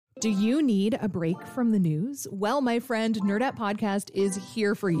Do you need a break from the news? Well, my friend, Nerdette Podcast is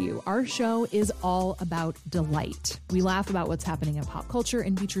here for you. Our show is all about delight. We laugh about what's happening in pop culture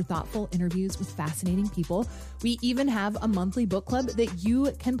and feature thoughtful interviews with fascinating people. We even have a monthly book club that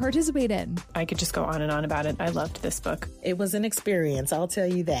you can participate in. I could just go on and on about it. I loved this book. It was an experience, I'll tell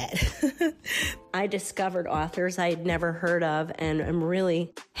you that. I discovered authors I had never heard of, and I'm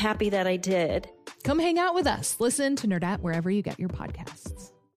really happy that I did. Come hang out with us. Listen to Nerdette wherever you get your podcasts.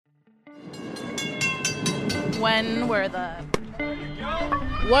 When were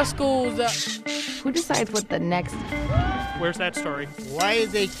what schools? Who decides what the next? Where's that story? Why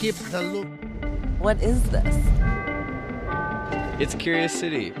they keep the loop? What is this? It's Curious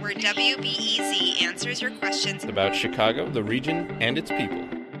City, where WBEZ answers your questions about Chicago, the region, and its people.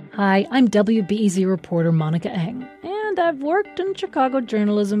 Hi, I'm WBEZ reporter Monica Eng, and I've worked in Chicago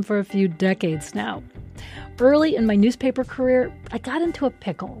journalism for a few decades now. Early in my newspaper career, I got into a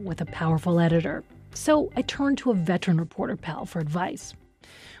pickle with a powerful editor. So I turned to a veteran reporter pal for advice.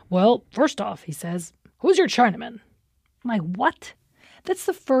 Well, first off, he says, who's your Chinaman? My what? That's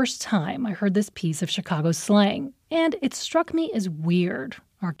the first time I heard this piece of Chicago slang, and it struck me as weird,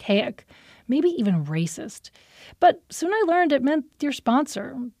 archaic, maybe even racist. But soon I learned it meant your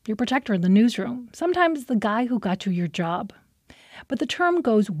sponsor, your protector in the newsroom, sometimes the guy who got you your job. But the term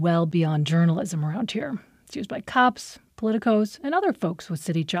goes well beyond journalism around here. It's used by cops, politicos, and other folks with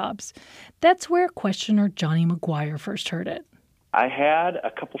city jobs. That's where questioner Johnny McGuire first heard it. I had a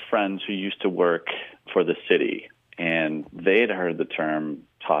couple friends who used to work for the city, and they had heard the term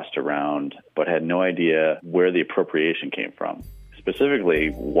tossed around, but had no idea where the appropriation came from. Specifically,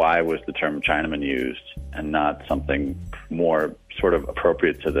 why was the term Chinaman used and not something more sort of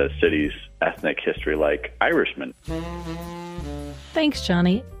appropriate to the city's ethnic history like Irishman? Thanks,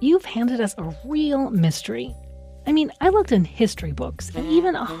 Johnny. You've handed us a real mystery. I mean, I looked in history books and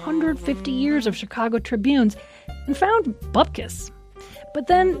even 150 years of Chicago Tribunes and found bupkis. But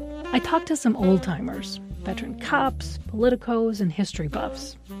then I talked to some old-timers, veteran cops, politicos, and history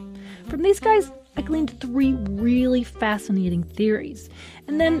buffs. From these guys, I gleaned 3 really fascinating theories,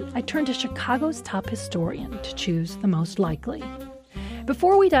 and then I turned to Chicago's top historian to choose the most likely.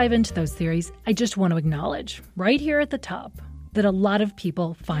 Before we dive into those theories, I just want to acknowledge, right here at the top, that a lot of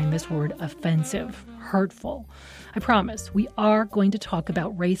people find this word offensive, hurtful. I promise, we are going to talk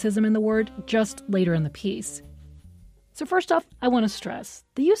about racism in the word just later in the piece. So first off, I want to stress,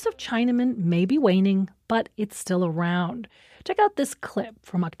 the use of Chinaman may be waning, but it's still around. Check out this clip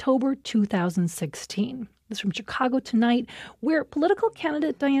from October 2016. This is from Chicago Tonight, where political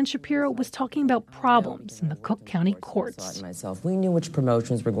candidate Diane Shapiro was talking about problems in the Cook County courts. I thought to myself, we knew which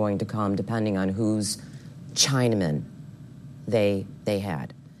promotions were going to come depending on whose Chinaman they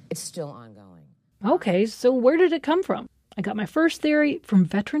had. It's still ongoing. Okay, so where did it come from? I got my first theory from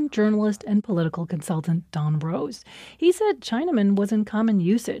veteran journalist and political consultant Don Rose. He said Chinaman was in common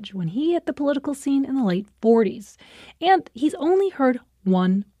usage when he hit the political scene in the late 40s. And he's only heard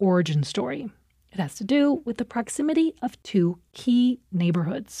one origin story. It has to do with the proximity of 2 key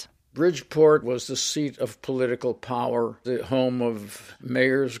neighborhoods. Bridgeport was the seat of political power, the home of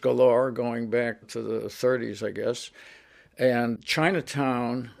mayors galore going back to the 30s, I guess. And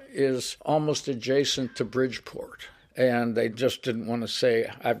Chinatown is almost adjacent to Bridgeport. And they just didn't want to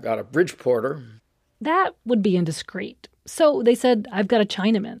say, I've got a Bridgeporter. That would be indiscreet. So they said, I've got a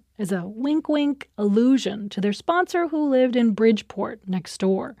Chinaman, as a wink-wink allusion to their sponsor who lived in Bridgeport next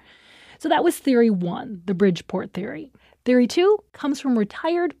door. So that was theory 1, the Bridgeport theory. Theory 2 comes from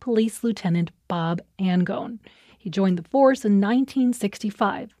retired police lieutenant Bob Angone. He joined the force in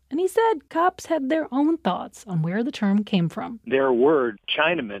 1965, and he said cops had their own thoughts on where the term came from. Their word,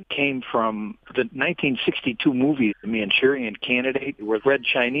 Chinaman, came from the 1962 movie, The Manchurian Candidate, where Red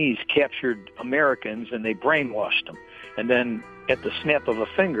Chinese captured Americans and they brainwashed them. And then at the snap of a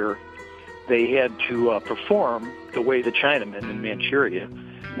finger, they had to perform the way the Chinaman in Manchuria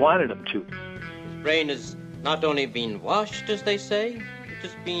wanted them to. His brain has not only been washed, as they say, it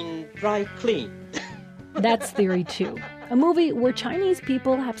has been dry clean. That's theory 2, a movie where Chinese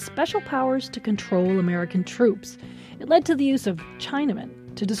people have special powers to control American troops. It led to the use of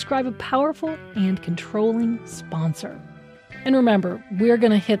Chinaman to describe a powerful and controlling sponsor. And remember, we're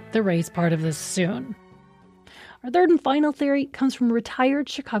going to hit the race part of this soon. Our third and final theory comes from retired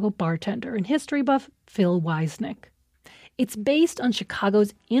Chicago bartender and history buff Phil Weisnick. It's based on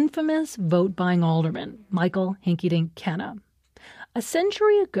Chicago's infamous vote-buying alderman, Michael Hinky-Dink Kenna. A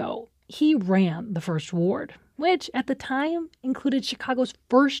century ago, he ran the First Ward, which at the time included Chicago's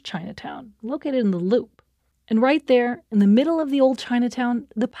first Chinatown, located in the Loop. And right there, in the middle of the old Chinatown,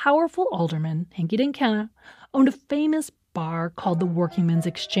 the powerful alderman, Hinky-Dink Kenna, owned a famous bar called the Workingmen's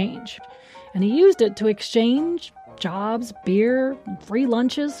Exchange. And he used it to exchange jobs, beer, free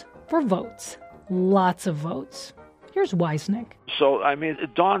lunches for votes. Lots of votes. Here's Weisnick. So,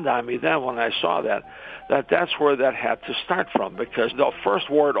 it dawned on me then when I saw that's where that had to start from, because the first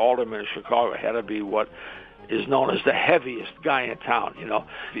ward alderman in Chicago had to be what is known as the heaviest guy in town.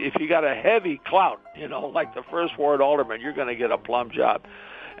 If you got a heavy clout, like the first ward alderman, you're going to get a plum job.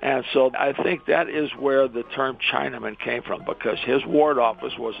 And so I think that is where the term Chinaman came from, because his ward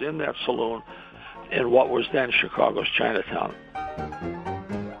office was in that saloon in what was then Chicago's Chinatown.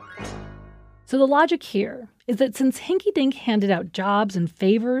 So the logic here is that since Hinky Dink handed out jobs and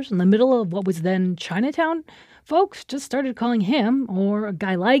favors in the middle of what was then Chinatown, folks just started calling him, or a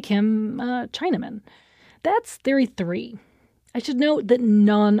guy like him, Chinaman. That's theory 3. I should note that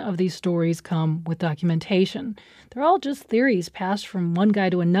none of these stories come with documentation. They're all just theories passed from one guy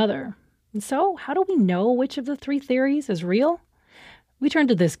to another. And so, how do we know which of the 3 theories is real? We turn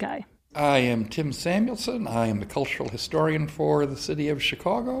to this guy. I am Tim Samuelson. I am the cultural historian for the city of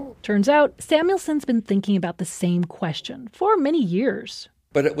Chicago. Turns out, Samuelson's been thinking about the same question for many years.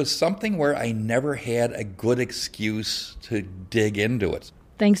 But it was something where I never had a good excuse to dig into it.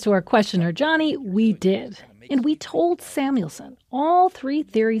 Thanks to our questioner, Johnny, we did. And we told Samuelson all 3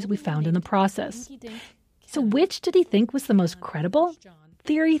 theories we found in the process. So which did he think was the most credible?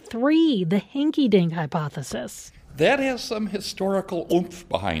 Theory 3, the Hinky Dink hypothesis. That has some historical oomph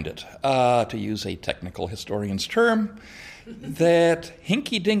behind it, to use a technical historian's term. That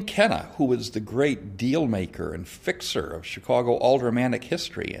Hinky Dink Kenna, who was the great deal maker and fixer of Chicago aldermanic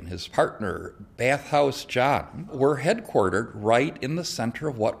history, and his partner, Bathhouse John, were headquartered right in the center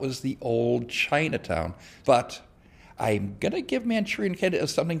of what was the old Chinatown. But I'm going to give Manchurian Candidate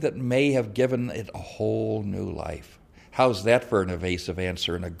as something that may have given it a whole new life. How's that for an evasive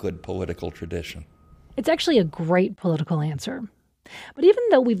answer in a good political tradition? It's actually a great political answer. But even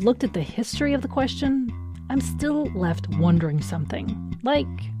though we've looked at the history of the question, I'm still left wondering something. Like,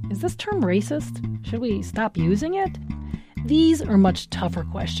 is this term racist? Should we stop using it? These are much tougher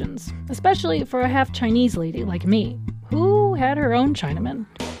questions, especially for a half-Chinese lady like me, who had her own Chinaman.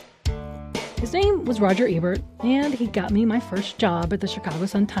 His name was Roger Ebert, and he got me my first job at the Chicago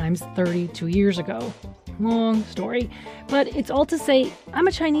Sun-Times 32 years ago. Long story, but it's all to say I'm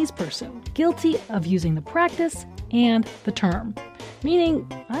a Chinese person, guilty of using the practice and the term,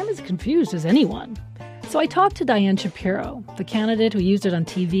 meaning I'm as confused as anyone. So I talked to Diane Shapiro, the candidate who used it on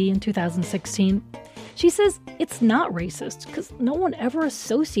TV in 2016. She says it's not racist because no one ever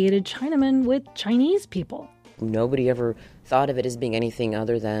associated Chinaman with Chinese people. Nobody ever thought of it as being anything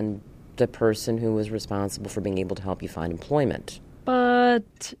other than the person who was responsible for being able to help you find employment.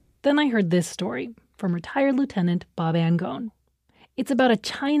 But then I heard this story from retired Lieutenant Bob Angone. It's about a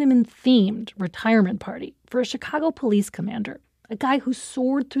Chinaman-themed retirement party for a Chicago police commander, a guy who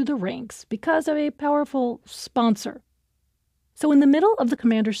soared through the ranks because of a powerful sponsor. So in the middle of the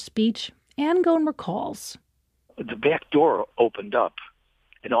commander's speech, Angone recalls. The back door opened up,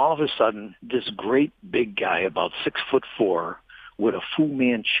 and all of a sudden, this great big guy, about 6'4", with a Fu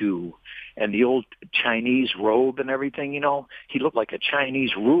Manchu and the old Chinese robe and everything, he looked like a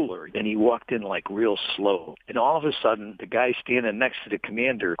Chinese ruler. And he walked in like real slow. And all of a sudden, the guy standing next to the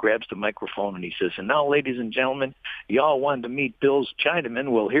commander grabs the microphone and he says, "And now, ladies and gentlemen, y'all wanted to meet Bill's Chinaman.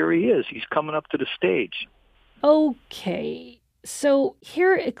 Well, here he is. He's coming up to the stage." Okay, so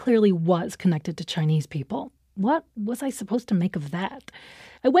here it clearly was connected to Chinese people. What was I supposed to make of that?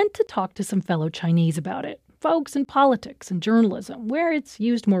 I went to talk to some fellow Chinese about it. Folks in politics and journalism, where it's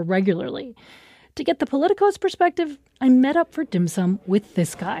used more regularly. To get the politicos perspective, I met up for dim sum with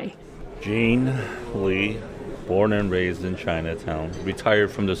this guy. Gene Lee, born and raised in Chinatown, retired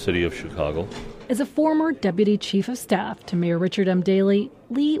from the city of Chicago. As a former deputy chief of staff to Mayor Richard M. Daley,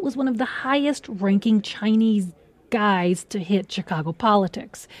 Lee was one of the highest-ranking Chinese guys to hit Chicago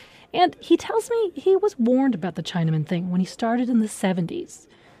politics. And he tells me he was warned about the Chinaman thing when he started in the 70s.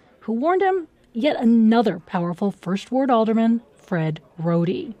 Who warned him? Yet another powerful First Ward alderman, Fred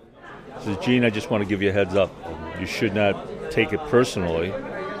Rohde. So, Gene, I just want to give you a heads up. You should not take it personally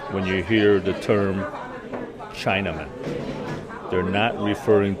when you hear the term Chinaman. They're not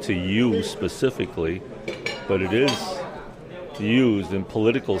referring to you specifically, but it is used in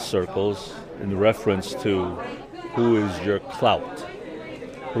political circles in reference to who is your clout,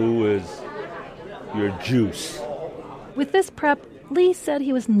 who is your juice. With this prep, Lee said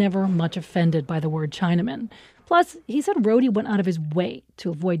he was never much offended by the word Chinaman. Plus, he said Rohde went out of his way to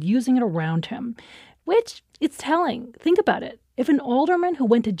avoid using it around him, which it's telling. Think about it. If an alderman who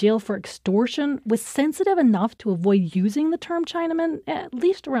went to jail for extortion was sensitive enough to avoid using the term Chinaman, at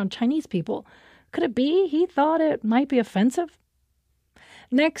least around Chinese people, Could it be he thought it might be offensive?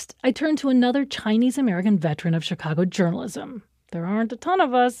 Next, I turn to another Chinese-American veteran of Chicago journalism. There aren't a ton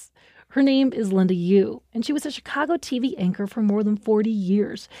of us. Her name is Linda Yu, and she was a Chicago TV anchor for more than 40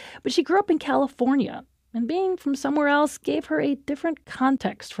 years. But she grew up in California, and being from somewhere else gave her a different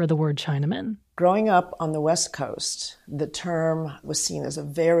context for the word Chinaman. Growing up on the West Coast, the term was seen as a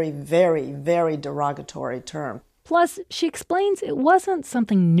very, very, very derogatory term. Plus, she explains it wasn't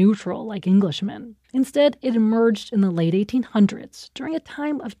something neutral like Englishmen. Instead, it emerged in the late 1800s during a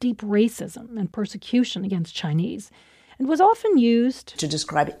time of deep racism and persecution against Chinese, and was often used to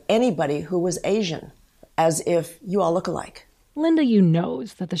describe anybody who was Asian, as if you all look alike. Linda Yu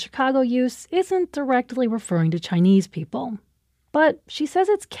knows that the Chicago use isn't directly referring to Chinese people. But she says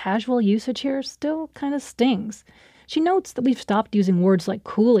its casual usage here still kind of stings. She notes that we've stopped using words like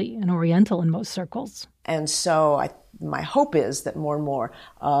coolie and oriental in most circles. And so my hope is that more and more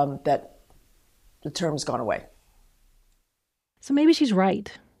that the term's gone away. So maybe she's right.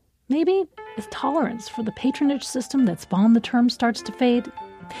 Maybe as tolerance for the patronage system that spawned the term starts to fade,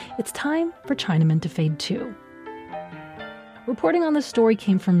 it's time for Chinaman to fade too. Reporting on this story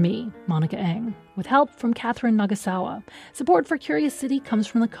came from me, Monica Eng, with help from Catherine Nagasawa. Support for Curious City comes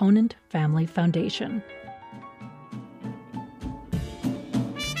from the Conant Family Foundation.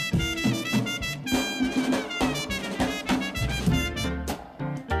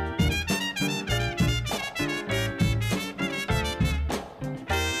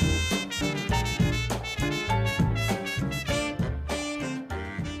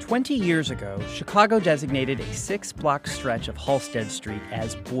 "20 years ago, Chicago designated a 6-block stretch of Halsted Street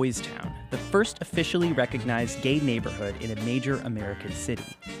as Boys Town, the first officially recognized gay neighborhood in a major American city.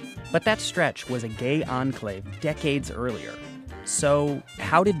 But that stretch was a gay enclave decades earlier. So,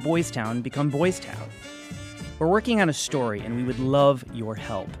 how did Boys Town become Boys Town? We're working on a story, and we would love your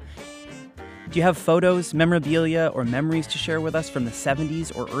help. Do you have photos, memorabilia, or memories to share with us from the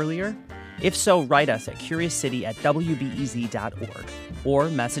 70s or earlier? If so, write us at curiouscity@wbez.org or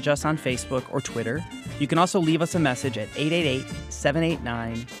message us on Facebook or Twitter. You can also leave us a message at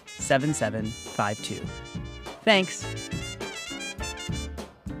 888-789-7752. Thanks.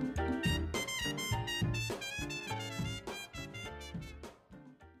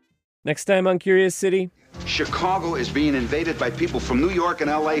 Next time on Curious City. Chicago is being invaded by people from New York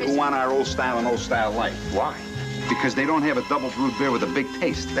and LA who want our old style and old style life. Why? Because they don't have a double brewed beer with a big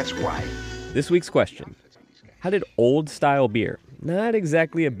taste. That's why. This week's question: how did old-style beer, not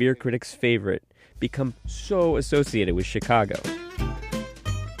exactly a beer critic's favorite, become so associated with Chicago?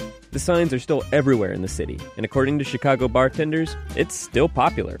 The signs are still everywhere in the city, and according to Chicago bartenders, it's still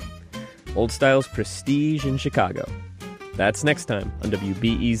popular. Old Style's prestige in Chicago. That's next time on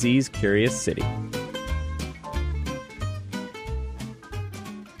WBEZ's Curious City.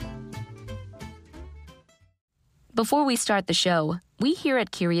 Before we start the show, we here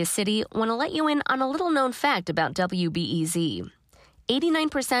at Curious City want to let you in on a little-known fact about WBEZ.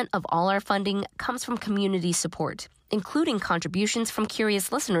 89% of all our funding comes from community support, including contributions from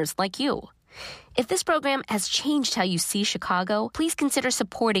curious listeners like you. If this program has changed how you see Chicago, please consider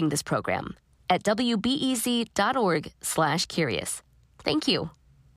supporting this program at wbez.org/curious. Thank you.